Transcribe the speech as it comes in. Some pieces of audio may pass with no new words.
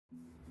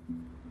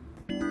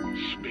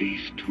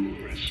Space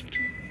tourist.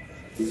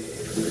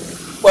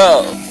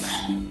 Well,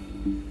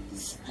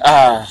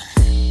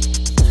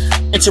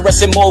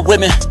 interested in more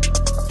women.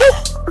 Woo.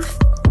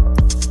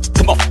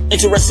 Come on,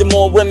 interested in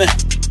more women.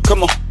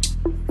 Come on.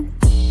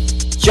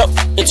 Yup,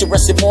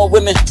 interested in more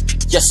women.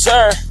 Yes,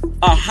 sir.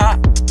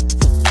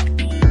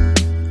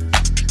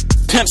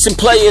 Pimps and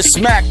players,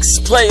 smacks,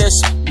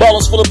 players,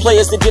 ballers full of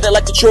players that did it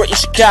like Detroit and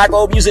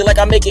Chicago. Music like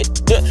I make it.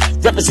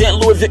 Represent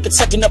Louisville,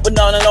 Kentucky, up and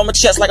down and on my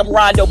chest like I'm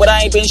Rondo, but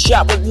I ain't been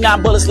shot with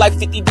 9 bullets like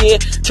 50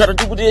 did. Try to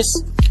do this,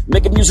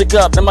 making music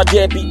up, and my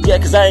dad beat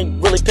dead, cause I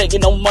ain't really paying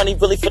no money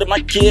really for my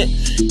kid.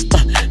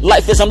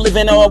 Life as I'm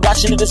living or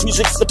watching this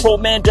music as the poor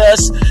man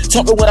does.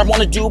 Talking what I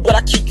wanna do, but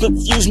I keep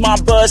confused my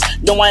buzz.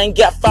 No, I ain't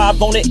got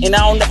 5 on it, and I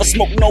don't never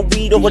smoke no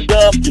weed or a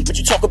dub. What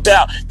you talk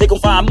about, they gon'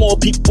 find more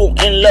people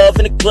in love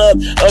in the club.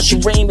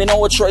 Shareem and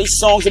all Trey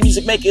songs, the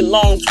music make it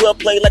long. 12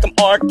 play like I'm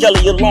R.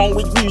 Kelly along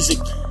with music.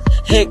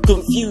 Head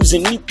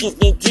confusing, you get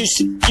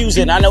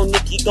confusing. I know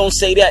Nicki gon'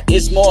 say that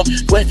it's more.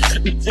 What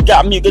you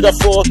got me good up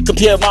for?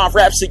 Compare my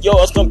raps to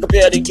yours, come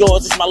compare to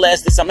yours. It's my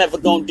last diss I'm ever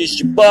gon' dish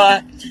you,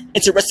 but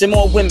interested in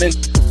more women.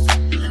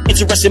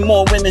 Interested in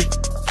more women.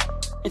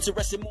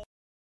 Interested in more.